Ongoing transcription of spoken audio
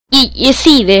You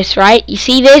see this, right? You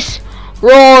see this?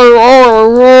 Roar,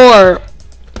 roar, roar.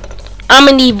 I'm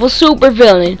an evil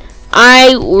supervillain.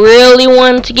 I really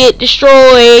want to get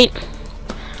destroyed.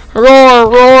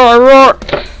 Roar, roar, roar.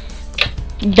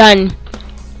 Done.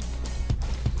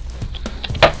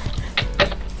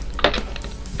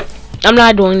 I'm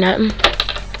not doing that.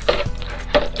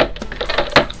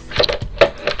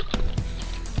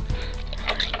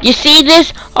 You see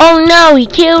this? Oh no, he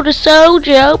killed a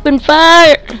soldier. Open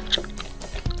fire.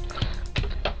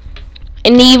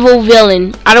 An evil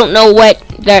villain. I don't know what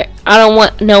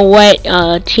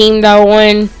team they're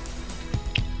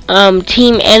on.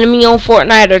 Team enemy on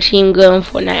Fortnite or team good on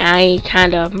Fortnite. I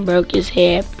kind of broke his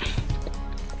head.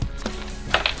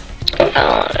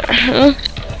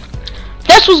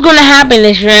 That's what's gonna happen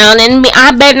this round, and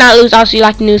I bet not lose. Also, you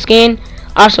like the new skin?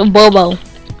 Also, Bobo.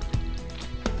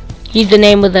 He's the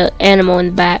name of the animal in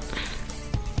the back.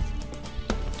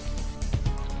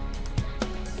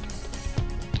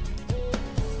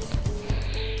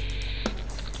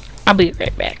 I'll be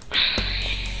right back.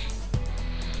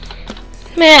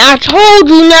 Man, I told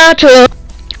you not to.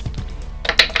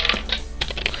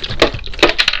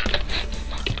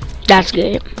 That's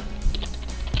good.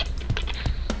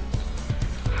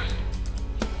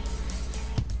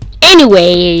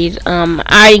 Anyways,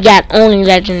 I got only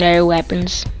legendary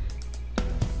weapons.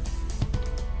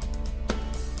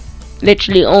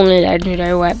 Literally only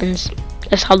legendary weapons.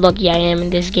 That's how lucky I am in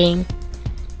this game.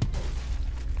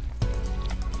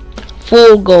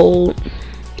 Full gold.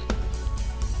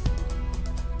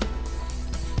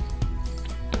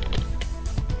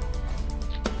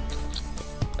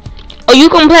 Oh, you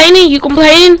complaining? You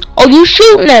complaining? Oh, you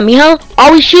shooting at me, huh?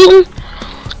 Are we shooting?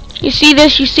 You see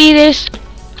this? You see this?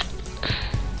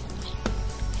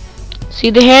 See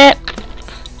the head?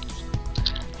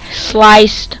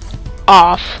 Sliced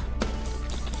off.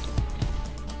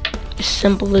 As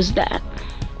simple as that.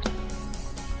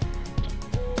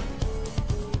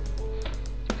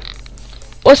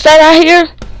 What's that out here?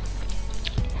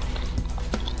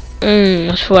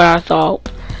 That's what I thought.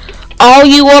 All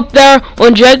you up there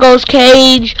on Draco's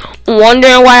cage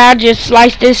wondering why I just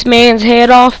sliced this man's head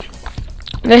off?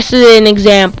 This is an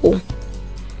example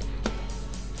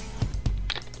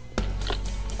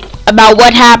about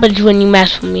what happens when you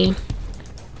mess with me.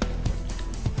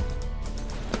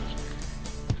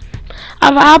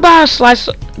 How about I slice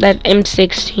that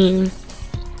M16?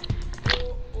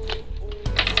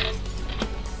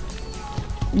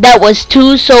 That was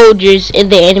 2 soldiers in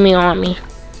the enemy army.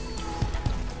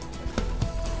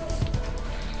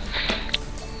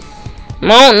 I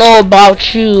don't know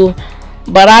about you,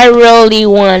 but I really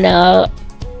want a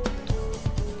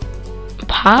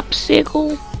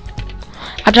popsicle.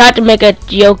 I tried to make a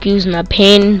joke using a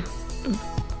pen.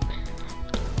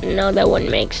 No, that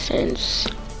wouldn't make sense.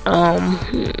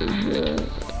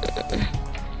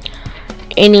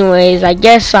 Anyways, I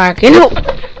guess I can.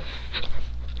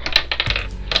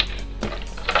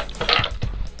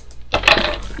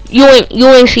 You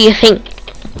ain't see a thing.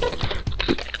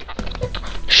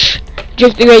 Shh.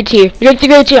 Drink the great tea. Drink the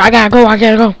great tea. I gotta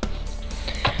go.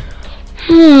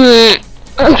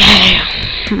 Okay.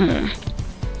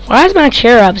 Why is my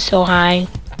chair up so high?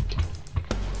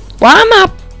 Why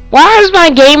is my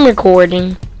game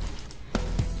recording?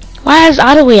 Why is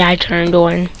auto AI turned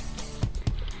on?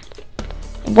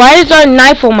 Why is there a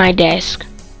knife on my desk?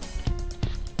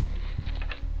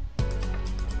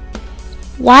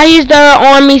 Why is there an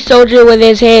army soldier with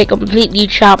his head completely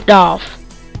chopped off?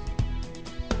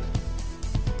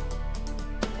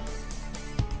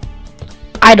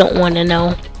 I don't want to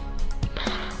know.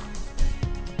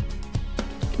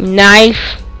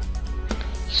 Knife.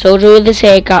 Soldier with his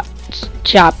head got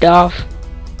chopped off.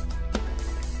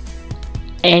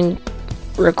 And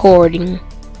recording.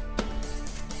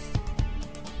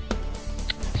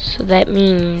 So that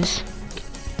means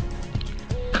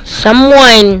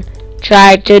someone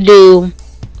tried to do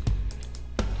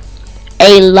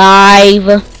a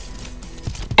live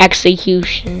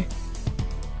execution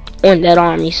on that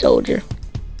army soldier.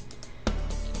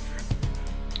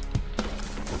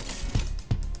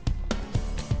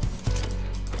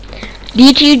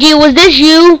 DTG, was this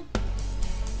you?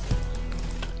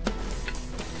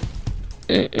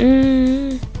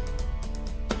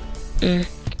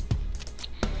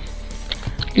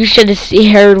 You should have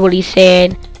heard what he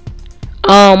said.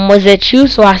 Was it you?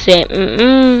 So I said,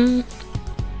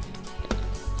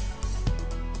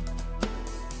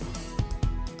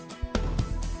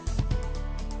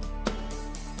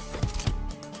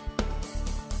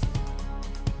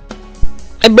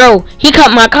 Hey bro, he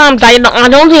cut my comms. I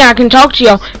don't think I can talk to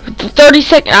y'all for 30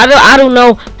 seconds. I don't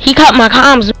know. He cut my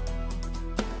comms.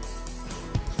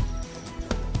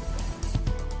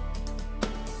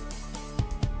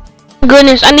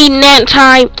 Goodness, I need an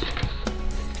anti.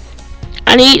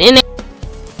 I need an.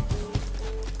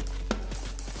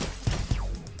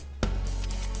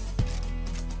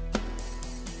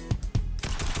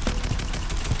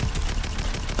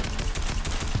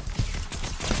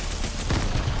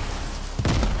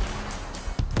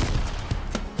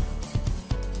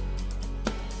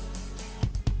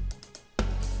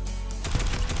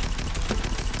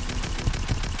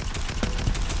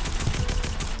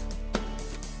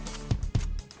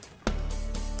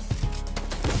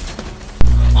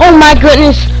 Oh my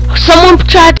goodness! Someone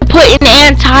tried to put an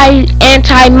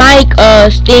anti mic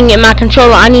thing in my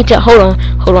controller. I need to hold on.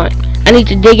 I need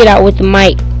to dig it out with the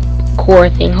mic core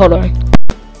thing. Hold on.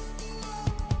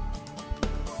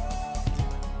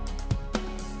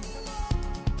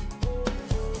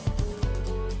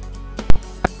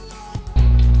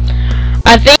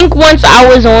 I think once I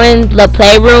was on the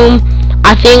playroom,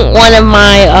 I think one of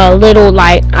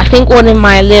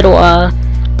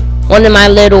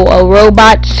my little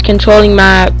robots controlling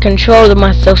my controller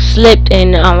must have slipped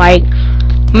and like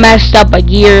messed up a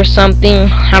gear or something.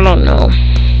 I don't know.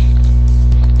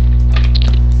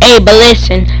 Hey, but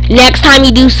listen, next time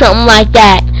you do something like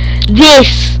that,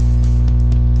 this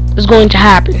is going to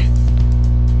happen.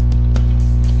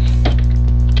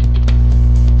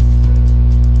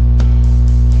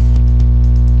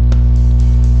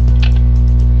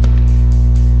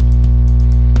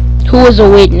 Who was a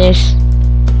witness?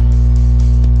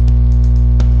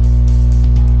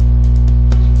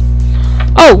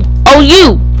 Oh,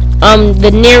 you!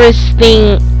 The nearest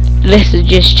thing. This is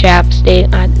just chapstick.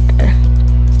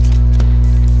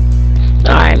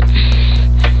 Alright.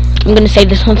 I'm gonna say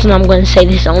this once, and I'm gonna say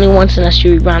this only once, unless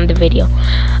you rewind the video.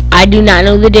 I do not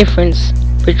know the difference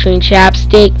between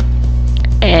chapstick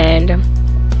and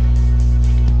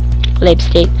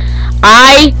lipstick.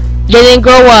 I didn't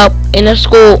grow up in a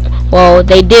school. Well,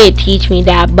 they did teach me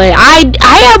that, but I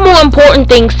have more important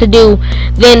things to do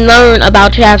than learn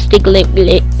about chapstick,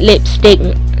 lipstick,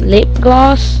 lip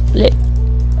gloss,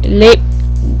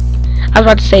 I was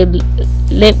about to say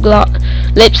lip gloss,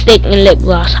 lipstick and lip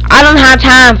gloss. I don't have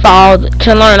time for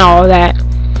to learn all of that.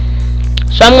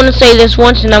 So I'm gonna say this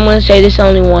once, and I'm gonna say this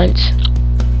only once.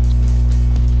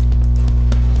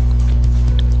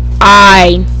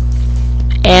 I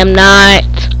am not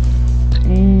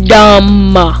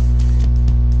dumb.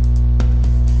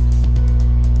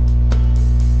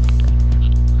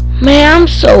 Man, I'm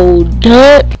so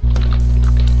dumb.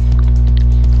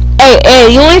 Hey,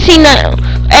 you ain't seen that?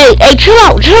 Hey, chill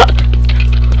out.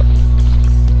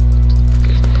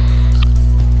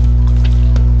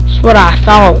 That's what I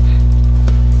thought.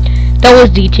 That was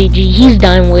DTG. He's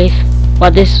done with. Well,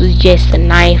 this was just a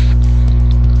knife.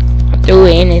 I threw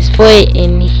it in his foot,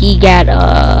 and he got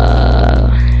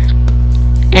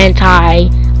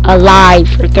anti-alive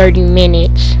for 30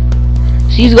 minutes. So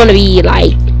he's gonna be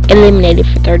like eliminated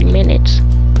for 30 minutes.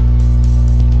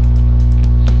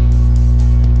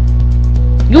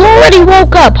 You already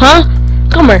woke up, huh?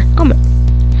 Come here.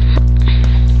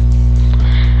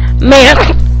 Man,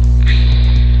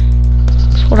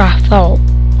 that's what I thought.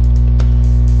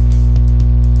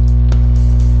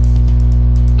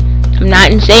 I'm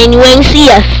not saying you ain't see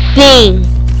a thing.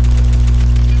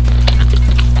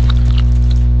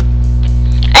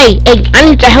 Hey, I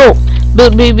need to help.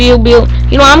 Build.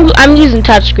 You know, I'm using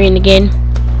touchscreen again.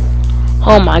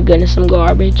 Oh my goodness, I'm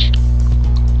garbage.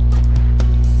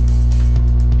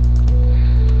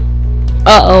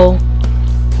 Uh-oh.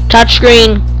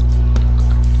 Touchscreen.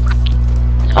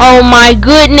 Oh my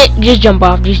goodness. Just jump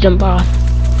off.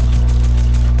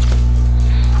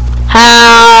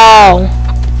 How?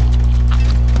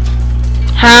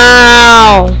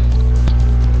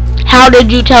 How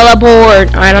did you teleport?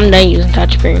 Alright, I'm done using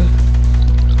touchscreen.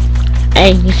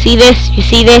 Hey, you see this?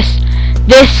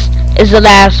 This is the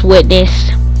last witness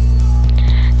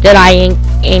that I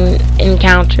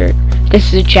encountered.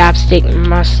 This is a chapstick.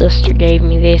 My sister gave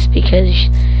me this because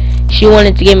she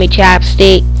wanted to give me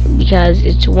chapstick because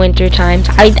it's winter times.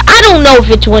 I don't know if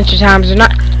it's winter times or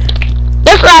not.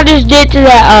 That's what I just did to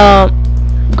that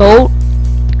goat.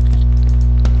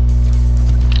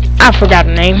 I forgot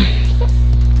the name.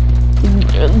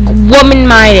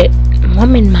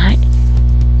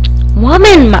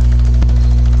 Woman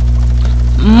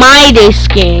Midas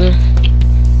King.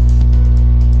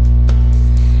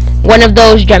 One of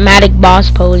those dramatic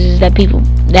boss poses that people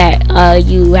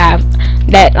you have,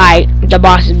 that like the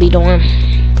bosses be doing.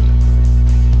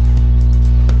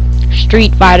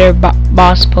 Street Fighter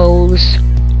boss pose.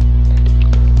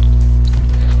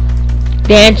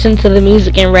 Dancing to the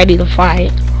music and ready to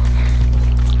fight.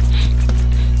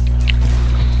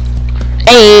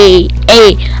 Hey,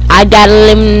 hey, I got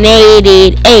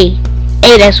eliminated. Hey,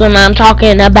 hey, that's what I'm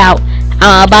talking about.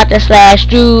 I'm about to slash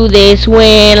through this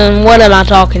win. What am I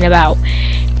talking about?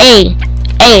 Hey,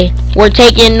 hey, we're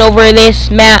taking over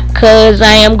this map cause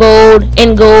I am gold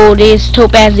and gold is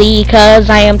topaz Z cause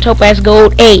I am topaz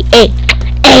gold. Hey, hey,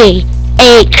 hey,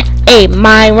 hey, hey,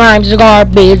 my rhymes are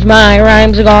garbage. My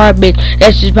rhymes are garbage.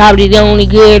 That's just probably the only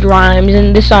good rhymes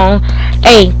in the song.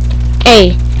 Hey,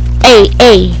 hey, hey,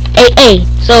 hey, hey, hey.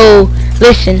 So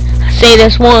listen, say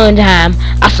this one time.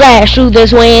 I slash through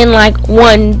this win like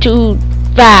 1, 2,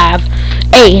 5.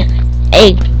 Hey,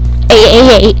 hey, hey, hey,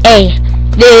 hey, hey.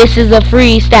 This is a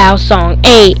freestyle song.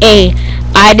 Hey, hey.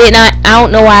 I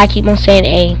don't know why I keep on saying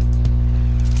A.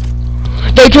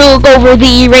 They took over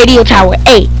the radio tower.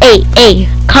 Hey, hey, hey.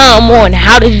 Come on,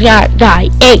 how did you not die?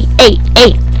 Hey, hey,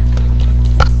 hey.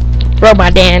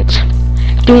 Robot dance.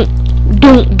 Doom,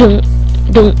 doom, doom,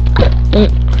 doom, doom.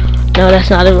 No, that's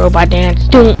not a robot dance.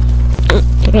 Doom.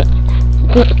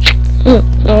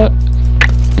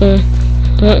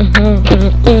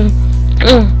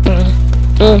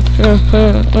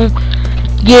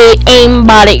 Get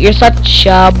aimbot it, you're such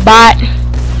a bot.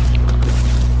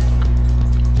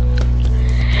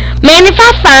 Man, if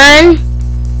I find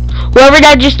whoever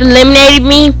that just eliminated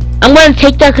me, I'm gonna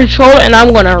take that controller and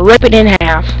I'm gonna rip it in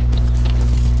half.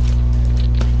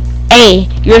 Hey,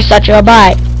 you're such a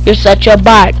bot. You're such a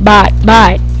bot,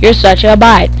 bot. You're such a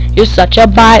bot. You're such a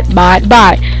bot,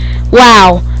 bot.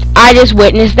 Wow, I just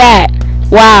witnessed that.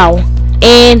 Wow,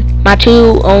 in my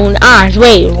two own eyes.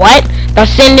 Wait, what? They're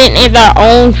sending in their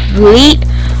own fleet?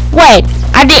 What?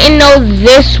 I didn't know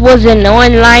this was an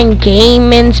online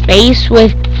game in space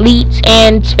with fleets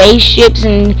and spaceships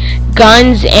and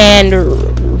guns and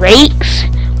rakes.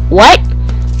 What?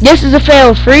 This is a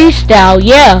failed freestyle,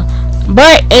 yeah.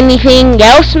 But anything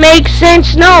else makes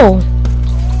sense? No.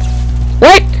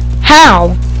 What?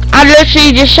 How? I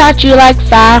literally just shot you like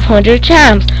 500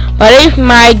 times. But if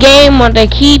my game want to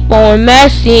keep on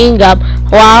messing up,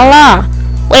 voila.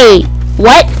 Wait,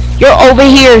 what? You're over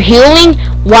here healing?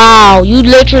 Wow, you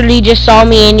literally just saw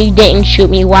me and you didn't shoot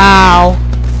me. Wow.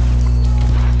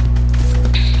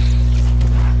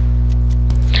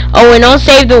 Oh, and on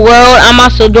Save the World, I'm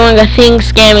also doing a thing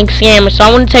scamming scammers. So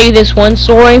I want to tell you this one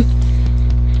story.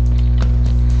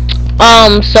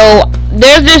 So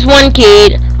there's this one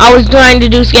kid. I was trying to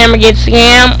do scammer get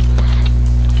scam.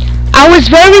 I was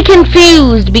very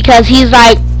confused because he's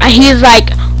like I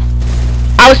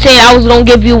was saying I was gonna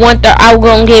give him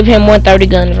 130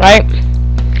 guns, right?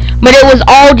 But it was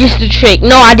all just a trick.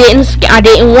 No, I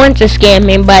didn't want to scam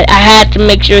him, but I had to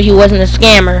make sure he wasn't a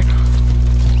scammer.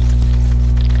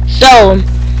 So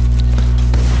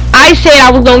I said I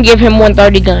was gonna give him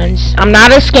 130 guns. I'm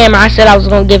not a scammer. I said I was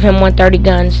gonna give him 130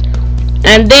 guns.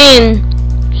 And then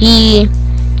he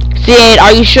said,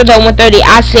 "Are you sure that 130?"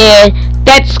 I said,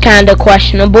 "That's kind of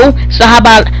questionable. So how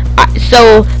about?"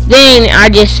 So then I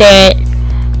just said,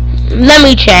 "Let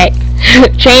me check."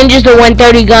 Changes the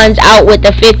 130 guns out with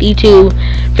the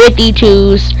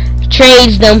 52s,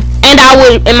 trades them, and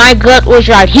my gut was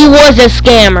right. He was a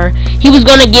scammer. He was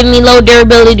gonna give me low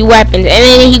durability weapons, and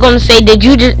then he gonna say, "Did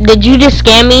you just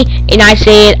scam me?" And I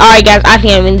said, "All right, guys, I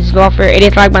think I'm in this golfer. It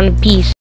is like my piece."